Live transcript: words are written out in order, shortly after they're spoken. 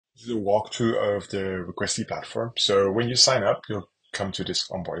This is a walkthrough of the Requesty platform. So when you sign up, you'll come to this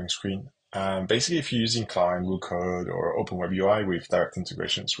onboarding screen. Basically, if you're using Client, Code, or OpenWeb UI with direct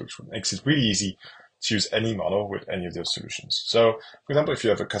integrations, which makes it really easy to use any model with any of those solutions. So, for example, if you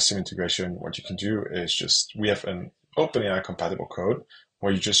have a custom integration, what you can do is we have an OpenAI compatible code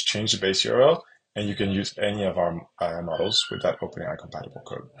where you just change the base URL and you can use any of our models with that OpenAI compatible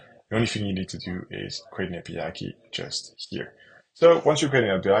code. The only thing you need to do is create an API key just here. So once you create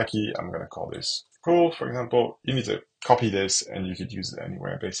an API key, I'm going to call this cool, for example. You need to copy this and you could use it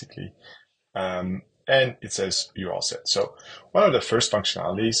anywhere, basically. And it says you're all set. So one of the first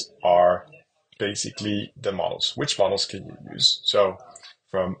functionalities are basically the models. Which models can you use? So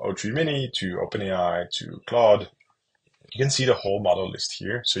from O3 Mini to OpenAI to Claude, you can see the whole model list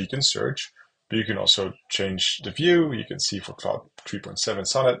here. So you can search, but you can also change the view. You can see for Claude 3.7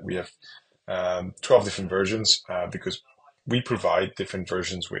 Sonnet, we have 12 different versions because we provide different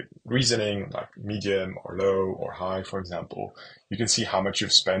versions with reasoning, like medium or low or high, for example. You can see how much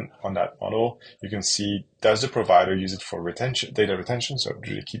you've spent on that model. You can see, does the provider use it for retention, data retention? So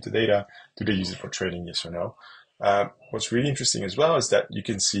do they keep the data? Do they use it for training? Yes or no? What's really interesting as well is that you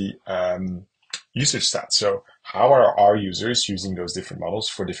can see usage stats. So how are our users using those different models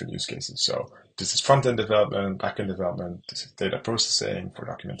for different use cases? So this is front-end development, back-end development, this is data processing for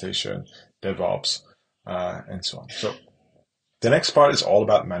documentation, DevOps, and so on. So the next part is all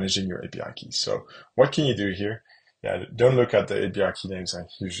about managing your API keys. So what can you do here? Yeah, don't look at the API key names. I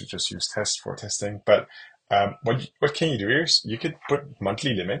usually just use test for testing. But what can you do here is you could put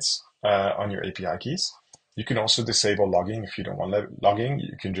monthly limits on your API keys. You can also disable logging if you don't want logging.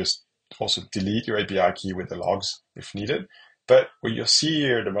 You can just also delete your API key with the logs if needed. But what you'll see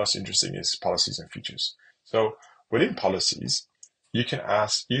here, the most interesting is policies and features. So within policies, you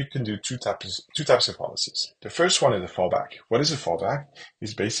can do two types of policies. The first one is a fallback. What is a fallback?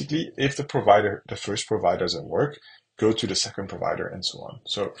 Is basically if the first provider doesn't work, go to the second provider and so on.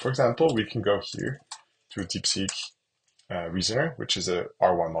 So for example, we can go here to DeepSeek Reasoner, which is a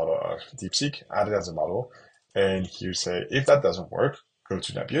R1 model of DeepSeek, add it as a model. And here say, if that doesn't work, go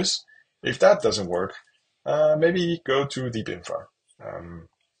to Nebius. If that doesn't work, maybe go to Deep Infra.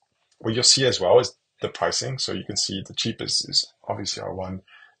 What you'll see as well is the pricing. So you can see the cheapest is obviously R1,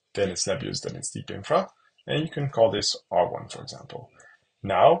 then it's Nebius, then it's Deep Infra. And you can call this R1, for example.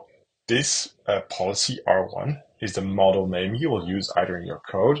 Now, this policy R1 is the model name you will use either in your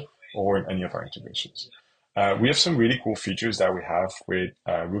code or in any of our integrations. We have some really cool features that we have with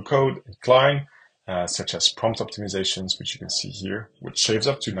Code and Klein, such as prompt optimizations, which you can see here, which shaves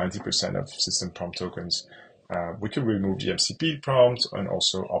up to 90% of system prompt tokens. We can remove the MCP prompt and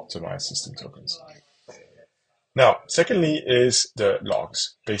also optimize system tokens. Now, secondly is the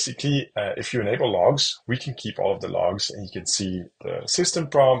logs. Basically, if you enable logs, we can keep all of the logs and you can see the system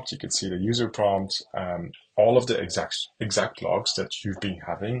prompt, you can see the user prompt, all of the exact logs that you've been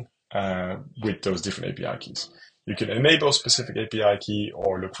having with those different API keys. You can enable specific API key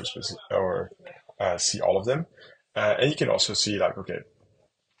or look for specific or see all of them. And you can also see like, okay,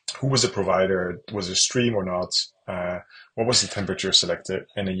 who was the provider? Was it a stream or not? What was the temperature selected?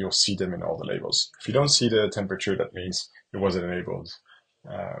 And then you'll see them in all the labels. If you don't see the temperature, that means it wasn't enabled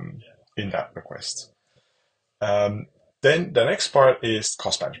in that request. Then the next part is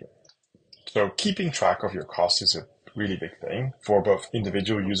cost management. So keeping track of your costs is a really big thing for both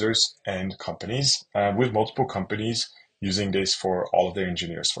individual users and companies, with multiple companies using this for all of their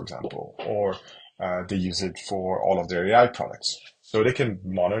engineers, for example, or they use it for all of their AI products. So they can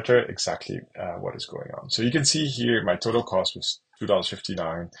monitor exactly what is going on. So you can see here, my total cost was $2.59,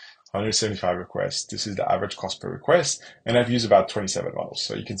 175 requests. This is the average cost per request. And I've used about 27 models.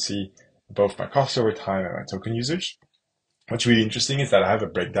 So you can see both my cost over time and my token usage. What's really interesting is that I have a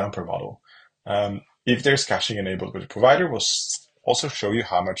breakdown per model. If there's caching enabled with the provider, we'll also show you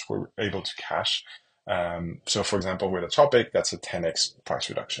how much we're able to cache. So for example, with a topic, that's a 10x price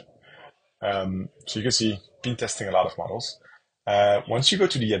reduction. So you can see, been testing a lot of models. Once you go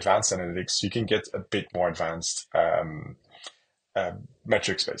to the advanced analytics, you can get a bit more advanced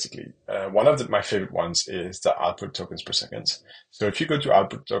metrics, basically. One of my favorite ones is the output tokens per second. So if you go to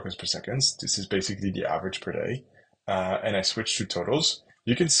output tokens per second, this is basically the average per day. And I switch to totals.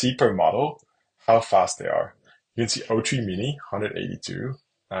 You can see per model how fast they are. You can see O3 Mini, 182,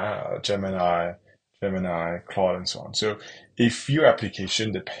 Gemini, Claude, and so on. So if your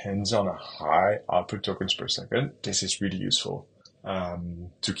application depends on a high output tokens per second, this is really useful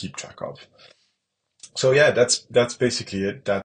to keep track of. So yeah, that's basically it.